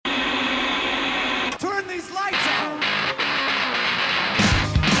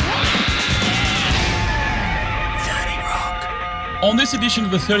On this edition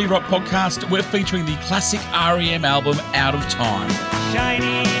of the 30 Rock podcast, we're featuring the classic R.E.M. album, Out of Time.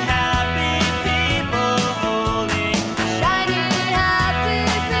 Shiny, happy people holding. Shiny, happy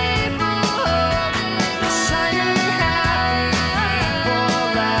people holding. Shiny, happy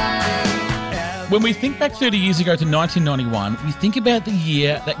people laughing. When we think back 30 years ago to 1991, we think about the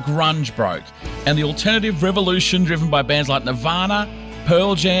year that grunge broke and the alternative revolution driven by bands like Nirvana,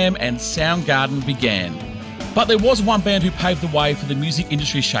 Pearl Jam and Soundgarden began. But there was one band who paved the way for the music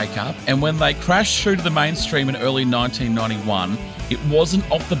industry shake-up, and when they crashed through to the mainstream in early 1991, it wasn't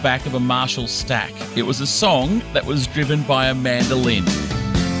off the back of a Marshall stack. It was a song that was driven by a mandolin.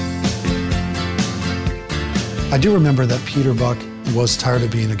 I do remember that Peter Buck was tired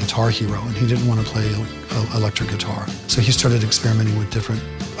of being a guitar hero, and he didn't want to play electric guitar. So he started experimenting with different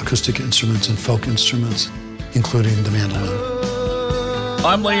acoustic instruments and folk instruments, including the mandolin.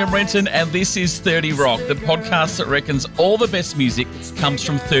 I'm Liam Renton, and this is 30 Rock, the podcast that reckons all the best music comes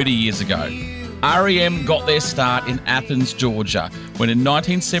from 30 years ago. R.E.M. got their start in Athens, Georgia, when in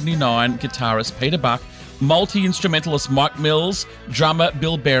 1979, guitarist Peter Buck, multi-instrumentalist Mike Mills, drummer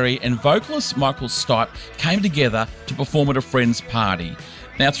Bill Berry, and vocalist Michael Stipe came together to perform at a friend's party.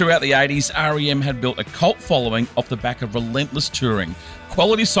 Now, throughout the 80s, R.E.M. had built a cult following off the back of relentless touring,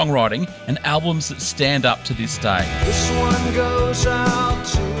 quality songwriting, and albums that stand up to this day. This one goes out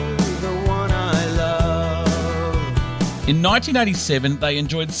to the one I love. In 1987, they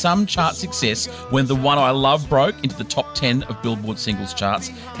enjoyed some chart success when The One I Love broke into the top 10 of Billboard singles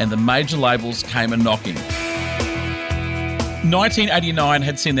charts, and the major labels came a-knocking. 1989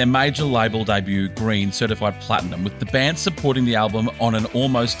 had seen their major label debut, Green, certified platinum, with the band supporting the album on an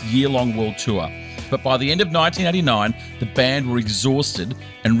almost year-long world tour. But by the end of 1989, the band were exhausted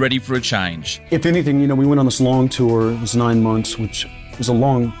and ready for a change. If anything, we went on this long tour. It was 9 months, which is a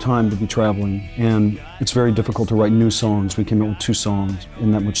long time to be traveling. And it's very difficult to write new songs. We came out with 2 songs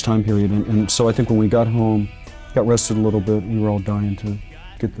in that much time period. And so I think when we got home, got rested a little bit, we were all dying to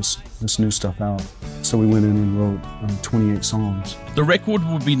get this new stuff out. So we went in and wrote 28 songs. The record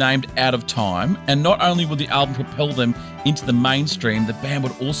would be named Out of Time, and not only would the album propel them into the mainstream, the band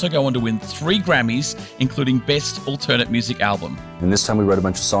would also go on to win 3 Grammys, including Best Alternate Music Album. And this time we wrote a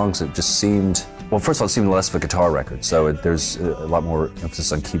bunch of songs that just seemed, well, first of all, it seemed less of a guitar record, so there's a lot more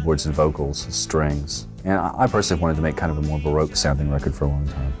emphasis on keyboards and vocals, and strings. And I personally wanted to make kind of a more Baroque sounding record for a long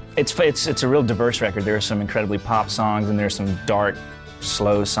time. It's a real diverse record. There are some incredibly pop songs and there's some dark,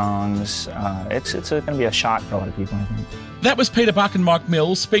 slow songs. It's going to be a shock for a lot of people, I think. That was Peter Buck and Mike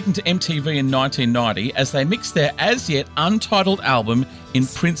Mills speaking to MTV in 1990 as they mixed their as-yet untitled album in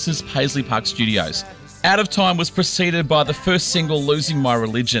Prince's Paisley Park studios. Out of Time was preceded by the first single, Losing My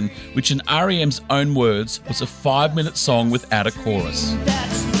Religion, which in R.E.M.'s own words was a 5-minute song without a chorus.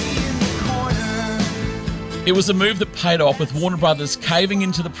 It was a move that paid off, with Warner Brothers caving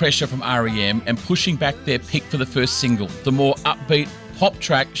into the pressure from R.E.M. and pushing back their pick for the first single, the more upbeat pop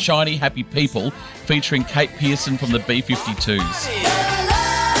track Shiny Happy People, featuring Kate Pearson from the B-52s.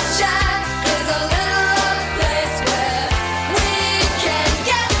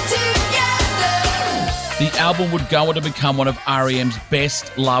 The album would go on to become one of R.E.M.'s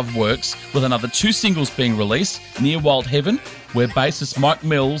best loved works, with another 2 singles being released, Near Wild Heaven, where bassist Mike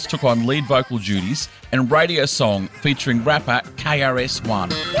Mills took on lead vocal duties, and Radio Song, featuring rapper KRS-One.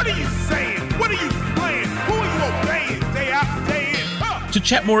 What are you saying? What are you playing? Who are you obeying day after day in? Huh? To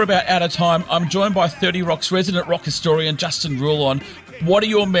chat more about Out of Time, I'm joined by 30 Rock's resident rock historian, Justin Rulon. What are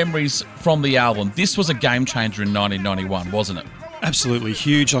your memories from the album? This was a game changer in 1991, wasn't it? Absolutely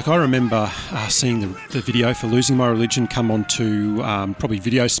huge. I remember seeing the video for Losing My Religion come on to probably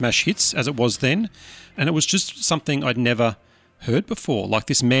Video Smash Hits, as it was then, and it was just something I'd never heard before, like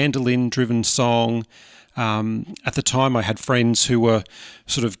this mandolin-driven song. At the time, I had friends who were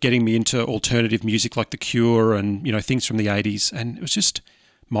sort of getting me into alternative music like The Cure and things from the 80s, and it was just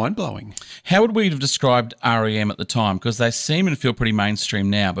mind-blowing. How would we have described R.E.M. at the time? Because they seem and feel pretty mainstream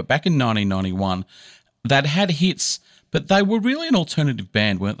now, but back in 1991, they'd had hits, but they were really an alternative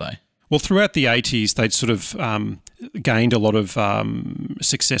band, weren't they? Well, throughout the 80s, they'd sort of gained a lot of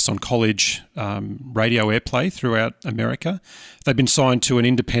success on college radio airplay throughout America. They'd been signed to an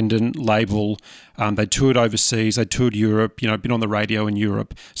independent label. They'd toured overseas. They'd toured Europe, been on the radio in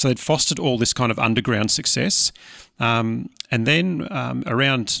Europe. So they'd fostered all this kind of underground success. And then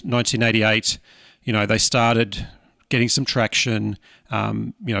around 1988, they started getting some traction.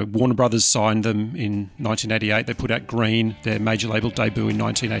 Warner Brothers signed them in 1988. They put out Green, their major label debut, in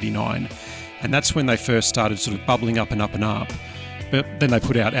 1989. And that's when they first started sort of bubbling up and up and up. But then they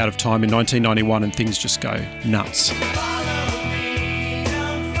put out of Time in 1991 and things just go nuts. Follow me,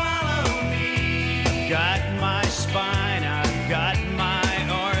 don't follow me. I've got my spine, I've got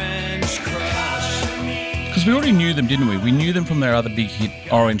Because we already knew them, didn't we? We knew them from their other big hit,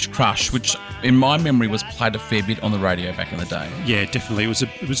 Orange Crush, which in my memory was played a fair bit on the radio back in the day. Yeah, definitely.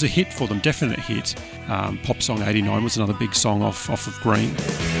 It was a hit for them, definite hit. Pop Song 89 was another big song off of Green.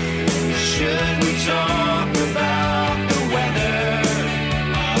 Should we talk about the weather?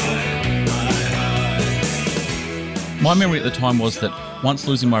 My memory at the time was that once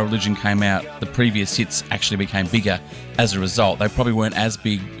Losing My Religion came out, the previous hits actually became bigger as a result. They probably weren't as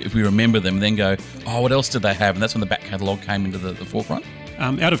big if we remember them, and then go, oh, what else did they have? And that's when the back catalogue came into the forefront.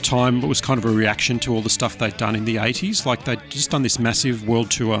 Out of Time was kind of a reaction to all the stuff they'd done in the 80s. Like, they'd just done this massive world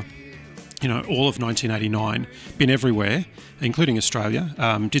tour, all of 1989, been everywhere, including Australia,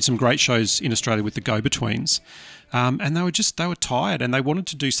 did some great shows in Australia with the Go-Betweens. And they were tired and they wanted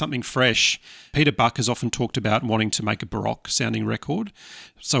to do something fresh. Peter Buck has often talked about wanting to make a Baroque sounding record.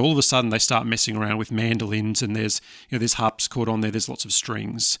 So all of a sudden they start messing around with mandolins, and there's harpsichord on there, there's lots of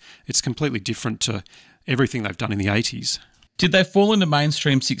strings. It's completely different to everything they've done in the 80s. Did they fall into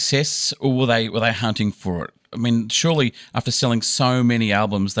mainstream success, or were they hunting for it? I mean, surely after selling so many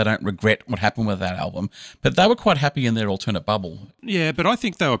albums, they don't regret what happened with that album. But they were quite happy in their alternate bubble. Yeah, but I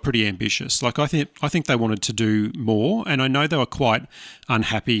think they were pretty ambitious. Like, I think they wanted to do more, and I know they were quite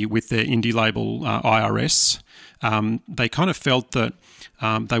unhappy with their indie label IRS. They kind of felt that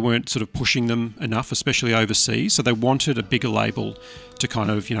they weren't sort of pushing them enough, especially overseas. So they wanted a bigger label to kind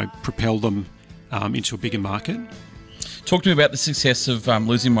of propel them into a bigger market. Talk to me about the success of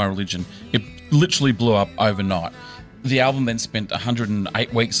Losing My Religion. It literally blew up overnight. The album then spent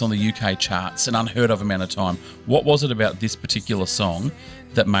 108 weeks on the UK charts, an unheard of amount of time. What was it about this particular song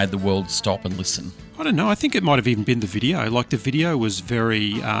that made the world stop and listen? I don't know. I think it might have even been the video. Like, the video was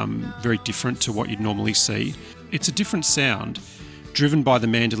very, very different to what you'd normally see. It's a different sound, driven by the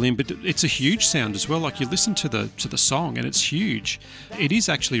mandolin, but it's a huge sound as well. Like, you listen to the song and it's huge. It is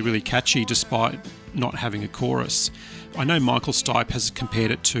actually really catchy despite not having a chorus. I know Michael Stipe has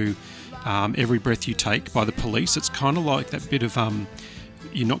compared it to Every Breath You Take by The Police. It's kind of like that bit of,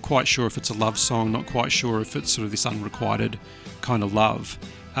 you're not quite sure if it's a love song, not quite sure if it's sort of this unrequited kind of love.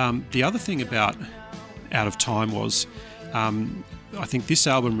 The other thing about Out of Time was, I think this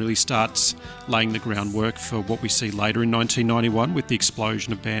album really starts laying the groundwork for what we see later in 1991 with the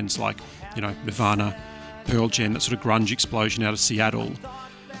explosion of bands like, Nirvana, Pearl Jam, that sort of grunge explosion out of Seattle.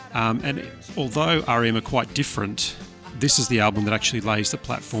 And although R.E.M. are quite different, this is the album that actually lays the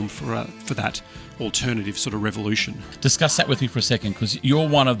platform for that alternative sort of revolution. Discuss that with me for a second, because you're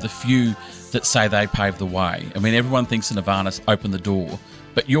one of the few that say they paved the way. I mean, everyone thinks Nirvana opened the door,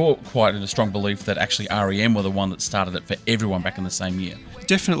 but you're quite in a strong belief that actually R.E.M. were the one that started it for everyone back in the same year.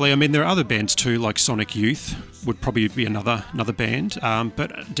 Definitely. I mean, there are other bands too, like Sonic Youth would probably be another band,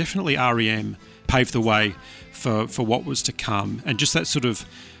 but definitely R.E.M. paved the way for what was to come, and just that sort of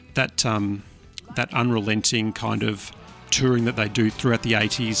that unrelenting kind of touring that they do throughout the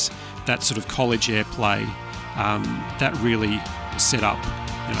 80s, that sort of college airplay, that really set up,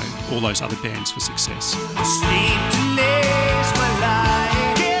 all those other bands for success. Sleep delays my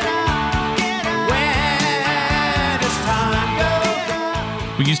life. Get up, where does time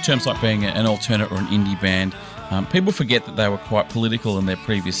go? We use terms like being an alternate or an indie band. People forget that they were quite political in their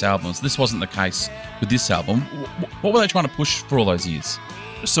previous albums. This wasn't the case with this album. What were they trying to push for all those years?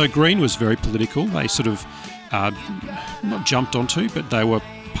 So Green was very political. They sort of not jumped onto, but they were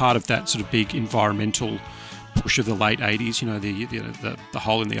part of that sort of big environmental push of the late 80s, the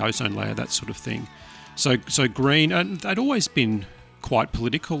hole in the ozone layer, that sort of thing. So Green, they'd always been quite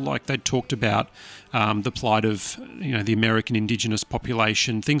political. Like, they'd talked about the plight of the American indigenous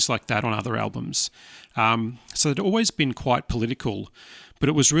population, things like that on other albums. So they'd always been quite political, but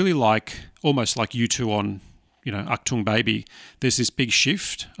it was really almost like U2 on Achtung Baby. There's this big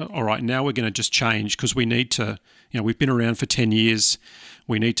shift. All right, now we're going to just change because we need to, we've been around for 10 years.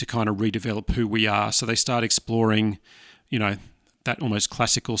 We need to kind of redevelop who we are. So they start exploring, that almost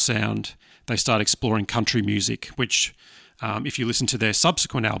classical sound. They start exploring country music, which if you listen to their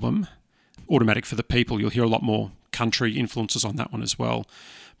subsequent album, Automatic for the People, you'll hear a lot more country influences on that one as well.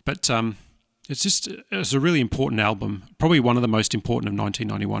 But it's a really important album, probably one of the most important of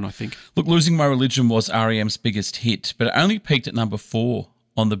 1991, I think. Look, Losing My Religion was R.E.M.'s biggest hit, but it only peaked at number 4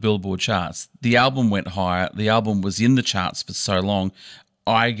 on the Billboard charts. The album went higher. The album was in the charts for so long.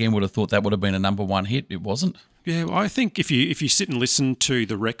 I again would have thought that would have been a number 1 hit. It wasn't. Yeah, well, I think if you sit and listen to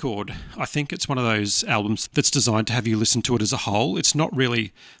the record, I think it's one of those albums that's designed to have you listen to it as a whole. It's not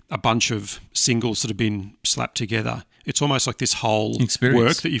really a bunch of singles that have been slapped together. It's almost like this whole experience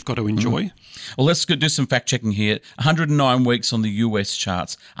work that you've got to enjoy. Well, let's do some fact checking here. 109 weeks on the US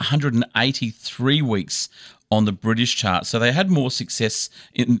charts, 183 weeks on the British chart. So they had more success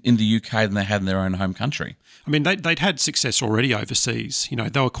in the UK than they had in their own home country. I mean, they'd had success already overseas. You know,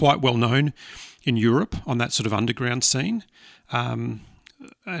 they were quite well known in Europe on that sort of underground scene, and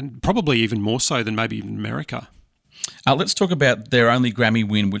probably even more so than maybe even America. Let's talk about their only Grammy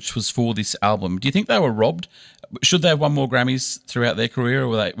win, which was for this album. Do you think they were robbed? Should they have won more Grammys throughout their career, or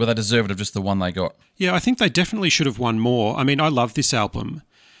were they deserved of just the one they got? Yeah, I think they definitely should have won more. I mean, I love this album,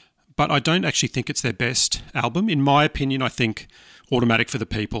 but I don't actually think it's their best album. In my opinion, I think Automatic for the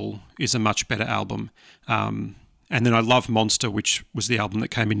People is a much better album. And then I love Monster, which was the album that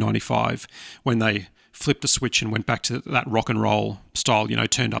came in 95, when they flipped the switch and went back to that rock and roll style, you know,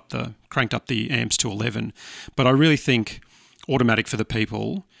 cranked up the amps to 11. But I really think Automatic for the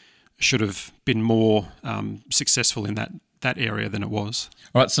People should have been more successful in that area than it was.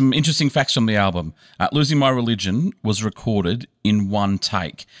 All right, some interesting facts from the album. Losing My Religion was recorded in one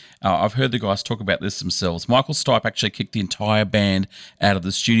take. I've heard the guys talk about this themselves. Michael Stipe actually kicked the entire band out of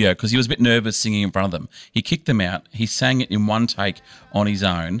the studio because he was a bit nervous singing in front of them. He kicked them out. He sang it in one take on his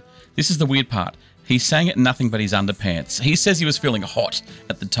own. This is the weird part. He sang it in nothing but his underpants. He says he was feeling hot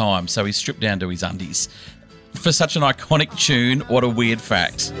at the time, so he stripped down to his undies. For such an iconic tune, what a weird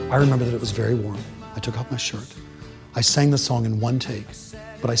fact. I remember that it was very warm. I took off my shirt. I sang the song in one take,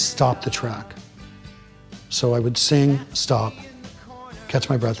 but I stopped the track. So I would sing, stop, catch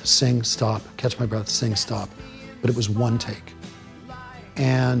my breath, sing, stop, catch my breath, sing, stop. But it was one take.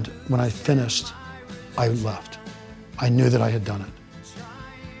 And when I finished, I left. I knew that I had done it.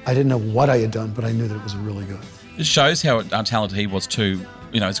 I didn't know what I had done, but I knew that it was really good. It shows how talented he was too.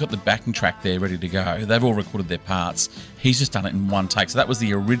 You know, he's got the backing track there ready to go. They've all recorded their parts. He's just done it in one take. So that was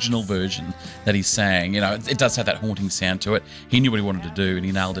the original version that he sang. You know, it does have that haunting sound to it. He knew what he wanted to do and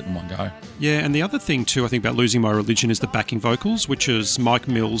he nailed it in one go. Yeah, and the other thing too, I think, about Losing My Religion is the backing vocals, which is Mike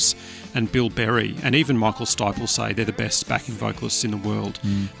Mills and Bill Berry. And even Michael Stipe will say they're the best backing vocalists in the world.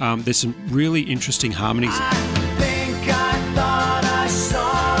 There's some really interesting harmonies. I think I thought I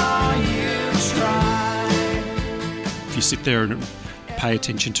saw you try. If you sit there and pay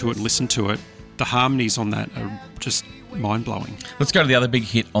attention to it and listen to it, the harmonies on that are just mind-blowing. Let's go to the other big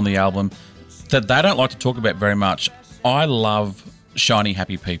hit on the album that they don't like to talk about very much. I love Shiny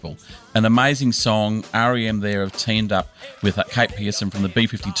Happy People. An amazing song. R.E.M. there have teamed up with Kate Pearson from the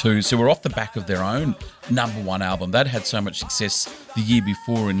B-52s, who were off the back of their own #1 album. They'd had so much success the year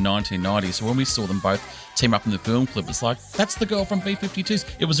before in 1990, so when we saw them both team up in the film clip, it's like, that's the girl from B-52s.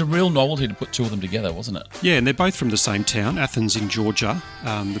 It was a real novelty to put two of them together, wasn't it? Yeah, and they're both from the same town, Athens in Georgia.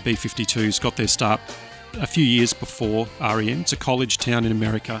 The B-52s got their start a few years before R.E.M. It's a college town in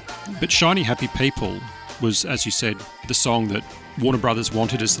America. But Shiny Happy People was, as you said, the song that Warner Brothers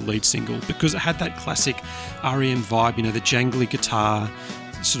wanted as the lead single because it had that classic R.E.M. vibe, you know, the jangly guitar,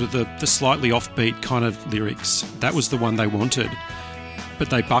 sort of the slightly offbeat kind of lyrics. That was the one they wanted. But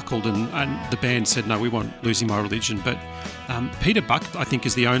they buckled and the band said, no, we want Losing My Religion. But Peter Buck, I think,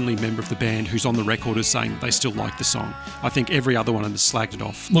 is the only member of the band who's on the record as saying they still like the song. I think every other one has slagged it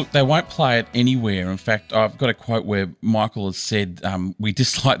off. Look, they won't play it anywhere. In fact, I've got a quote where Michael has said, we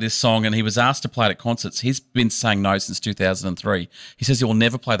dislike this song, and he was asked to play it at concerts. He's been saying no since 2003. He says he will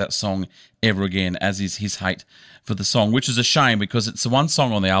never play that song ever again, as is his hate for the song, which is a shame because it's the one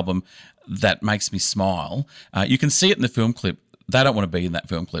song on the album that makes me smile. You can see it in the film clip. They don't want to be in that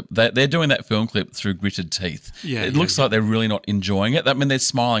film clip. They're doing that film clip through gritted teeth. Yeah, it looks like they're really not enjoying it. I mean, they're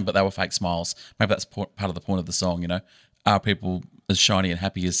smiling, but they were fake smiles. Maybe that's part of the point of the song, you know. Are people as shiny and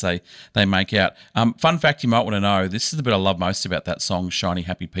happy as they make out? Fun fact you might want to know, this is the bit I love most about that song, Shiny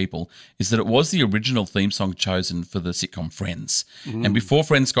Happy People, is that it was the original theme song chosen for the sitcom Friends. And before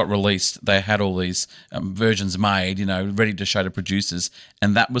Friends got released, they had all these versions made, you know, ready to show to producers,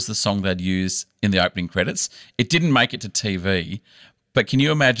 and that was the song they'd use in the opening credits. It didn't make it to TV, but can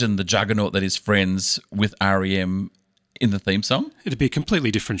you imagine the juggernaut that is Friends with R.E.M. in the theme song? It'd be a completely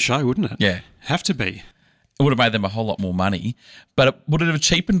different show, wouldn't it? Yeah. Have to be. It would have made them a whole lot more money, but would it have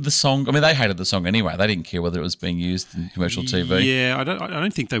cheapened the song? I mean, they hated the song anyway. They didn't care whether it was being used in commercial TV. Yeah, I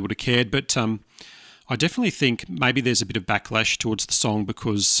don't think they would have cared, but I definitely think maybe there's a bit of backlash towards the song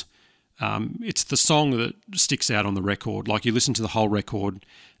because it's the song that sticks out on the record. Like you listen to the whole record,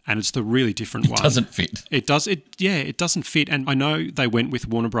 and it's the really different one. It doesn't fit. It does. It doesn't fit. And I know they went with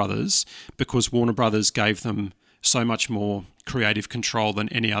Warner Brothers because Warner Brothers gave them so much more creative control than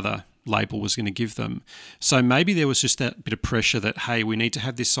any other label was going to give them. So maybe there was just that bit of pressure that, hey, we need to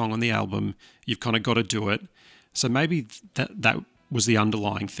have this song on the album. You've kind of got to do it. So maybe that was the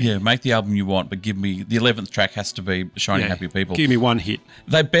underlying thing. Yeah, make the album you want, but give me the 11th track has to be Shiny Happy People. Give me one hit.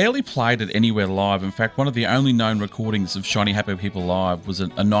 They barely played it anywhere live. In fact, one of the only known recordings of Shiny Happy People live was a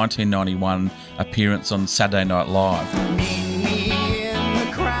 1991 appearance on Saturday Night Live. Meet me in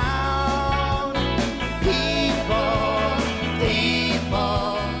the crowd, people.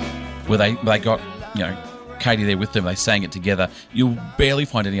 Where they got, Katie there with them, they sang it together. You'll barely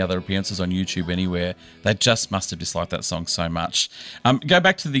find any other appearances on YouTube anywhere. They just must have disliked that song so much. Go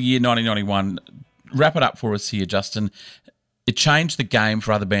back to the year 1991. Wrap it up for us here, Justin. It changed the game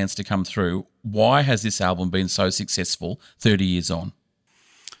for other bands to come through. Why has this album been so successful 30 years on?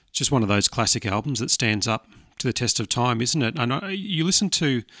 It's just one of those classic albums that stands up to the test of time, isn't it? And you listen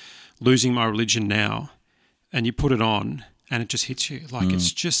to Losing My Religion now and you put it on and it just hits you.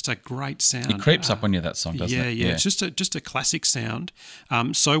 It's just a great sound. It creeps up on you, that song, doesn't it? Yeah. It's just a classic sound,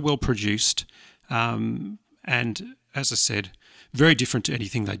 so well produced, and as I said, very different to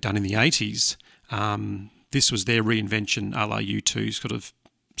anything they'd done in the 80s. This was their reinvention, a la U2 sort of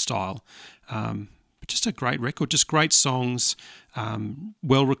style. But just a great record, just great songs,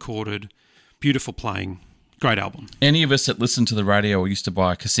 well recorded, beautiful playing. Great album. Any of us that listened to the radio or used to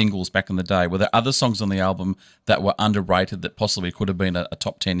buy singles back in the day, were there other songs on the album that were underrated that possibly could have been a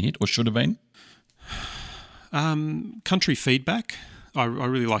top 10 hit or should have been? Country Feedback. I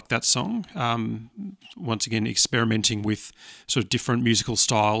really like that song. Once again, experimenting with sort of different musical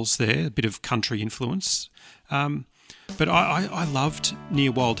styles there, a bit of country influence. But I loved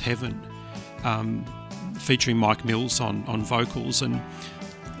Near Wild Heaven, featuring Mike Mills on vocals, and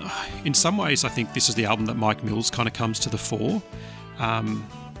in some ways, I think this is the album that Mike Mills kind of comes to the fore.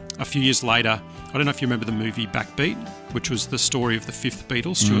 A few years later, I don't know if you remember the movie Backbeat, which was the story of the fifth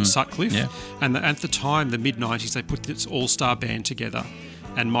Beatle, Stuart Sutcliffe. Yeah. And at the time, the mid-90s, they put this all-star band together,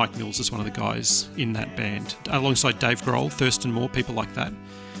 and Mike Mills is one of the guys in that band, alongside Dave Grohl, Thurston Moore, people like that.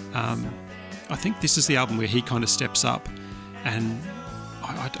 I think this is the album where he kind of steps up, and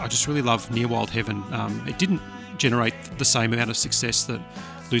I just really love Near Wild Heaven. It didn't generate the same amount of success that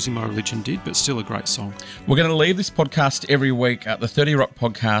Losing My Religion did, but still a great song. We're going to leave this podcast every week, the 30 Rock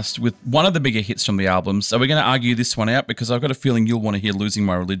podcast, with one of the bigger hits from the album. So we're going to argue this one out because I've got a feeling you'll want to hear Losing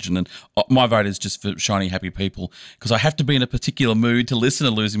My Religion, and my vote is just for Shiny Happy People because I have to be in a particular mood to listen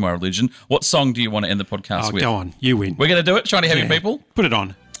to Losing My Religion. What song do you want to end the podcast with? Go on, you win. We're going to do it, Shiny Happy People? Put it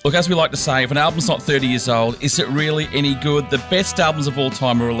on. Look, as we like to say, if an album's not 30 years old, is it really any good? The best albums of all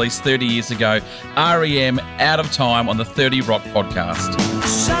time were released 30 years ago. R.E.M. Out of Time on the 30 Rock podcast.